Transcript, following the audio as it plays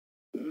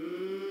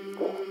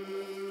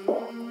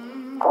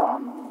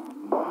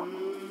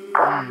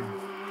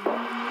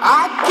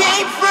I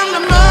came from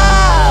the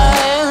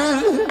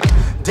mud.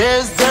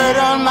 There's dirt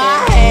on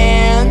my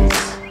hands.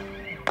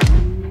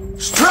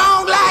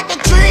 Strong like a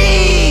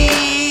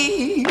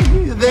tree.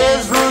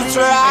 There's roots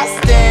where I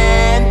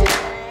stand.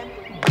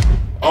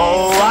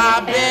 Oh,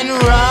 I've been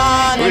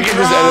running. We can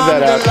just edit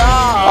that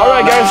out. All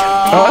right, guys.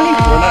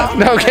 We're not.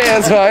 Okay,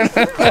 that's fine.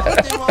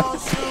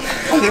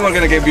 I think we're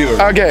gonna get viewers.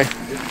 Okay.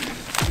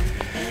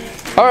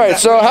 All right.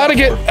 So how to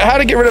get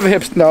rid of the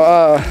hips?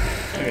 No.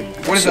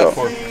 What is that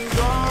for?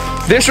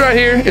 This right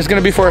here is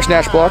gonna be for a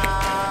snatch block.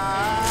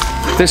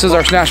 This is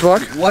our snatch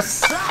block.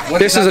 What's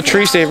This is a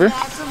tree saver.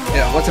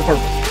 Yeah. What's it for?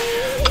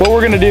 What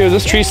we're gonna do is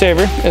this tree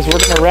saver is we're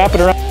gonna wrap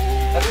it around.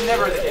 That's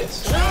never the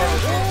case. You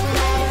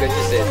could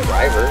just say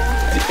driver.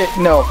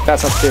 No,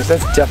 that's not the case.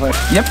 That's definitely.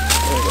 Yep.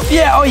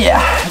 Yeah. Oh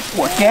yeah.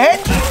 Work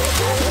it.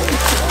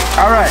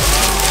 All right.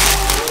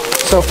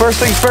 So first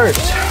things first,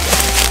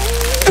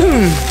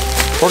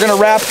 we're gonna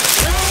wrap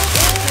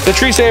the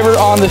tree saver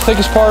on the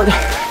thickest part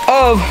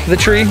of the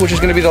tree, which is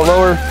gonna be the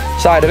lower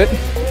side of it,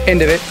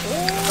 end of it.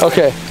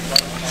 Okay.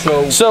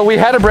 So we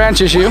had a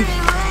branch issue.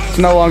 It's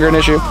no longer an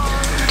issue.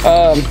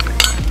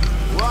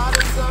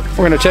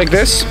 We're gonna take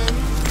this,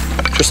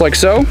 just like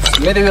so.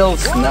 Medieval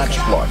snatch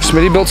block.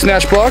 Smitty built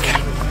snatch block.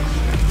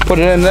 Put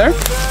it in there.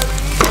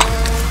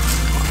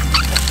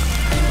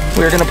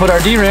 We're gonna put our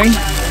D-ring.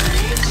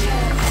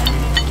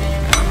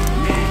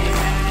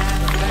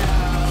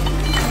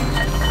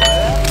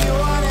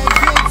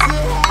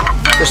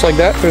 Just like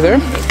that, through there.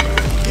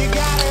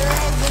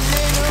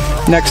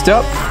 Next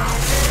up,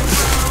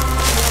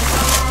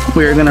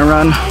 we're gonna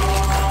run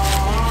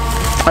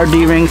our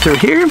D-ring through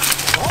here.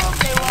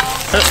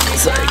 Oh,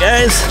 sorry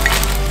guys.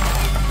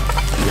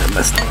 I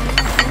messed up.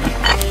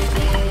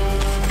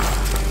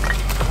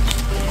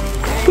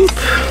 Boop.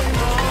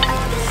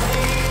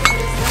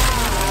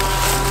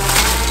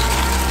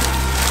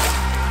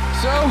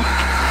 So,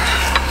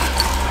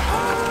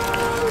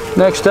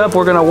 next up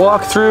we're gonna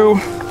walk through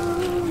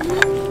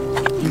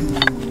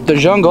the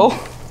jungle.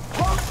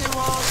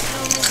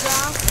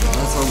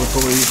 That's all the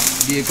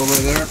vehicle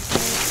over there.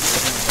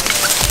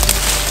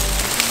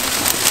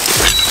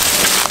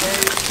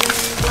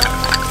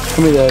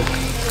 Give me that.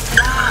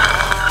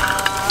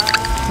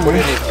 What do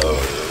you need?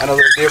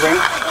 Another D-ring?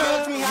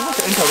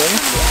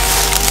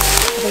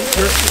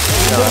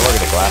 No, I work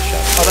at a glass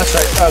shop. oh, that's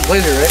right.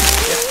 Glazer, right?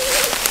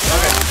 Yeah.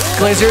 Okay.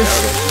 Glazer.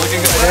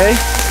 Looking good. Okay.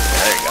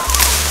 There you go.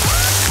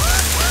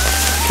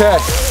 Okay.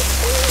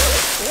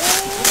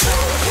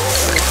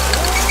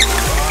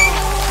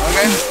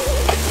 Okay.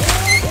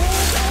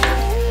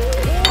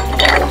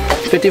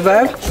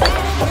 55.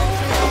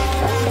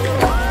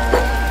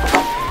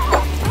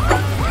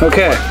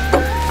 Okay.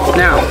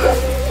 Now.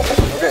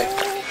 Okay.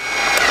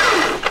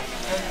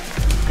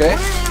 Okay.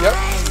 Yep.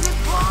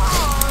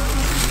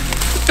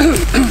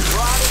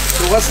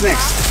 So what's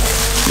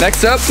next?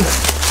 Next up,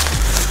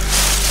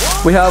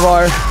 we have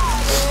our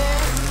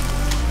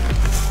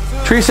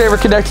tree saver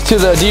connected to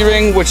the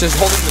D-ring, which is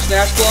holding the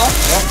snatch block.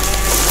 Yep.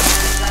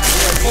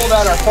 We're gonna pull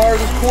out our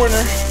farthest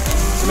corner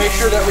to make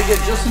sure that we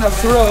get just enough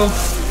throw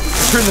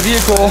to turn the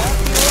vehicle.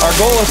 Our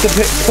goal is to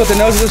put the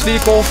nose of this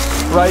vehicle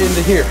right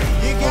into here.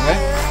 Okay.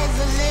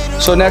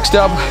 So next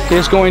up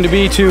is going to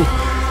be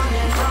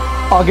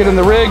I'll get in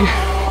the rig,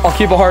 I'll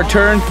keep a hard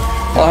turn,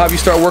 I'll have you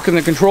start working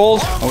the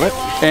controls. Okay.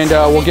 And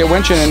we'll get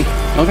winching in.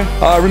 Okay.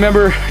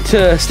 Remember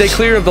to stay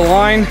clear of the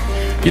line.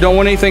 You don't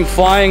want anything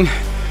flying.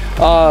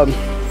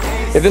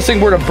 If this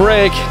thing were to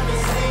break,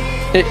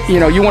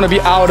 you want to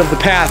be out of the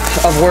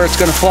path of where it's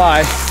going to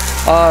fly.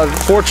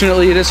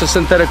 Fortunately, it is a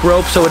synthetic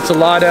rope, so it's a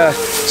lot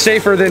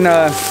safer than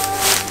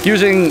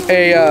using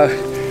a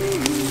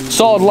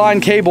solid line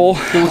cable.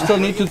 Do we still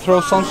need to throw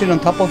something on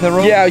top of the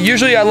rope? Yeah,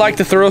 usually I like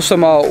to throw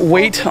some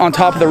weight on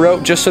top of the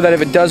rope just so that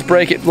if it does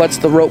break, it lets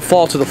the rope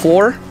fall to the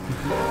floor.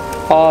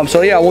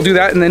 So yeah, we'll do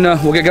that and then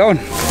we'll get going.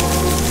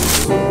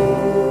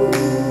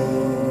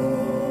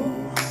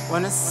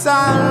 When the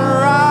sun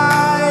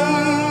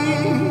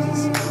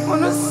rises,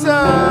 when the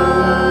sun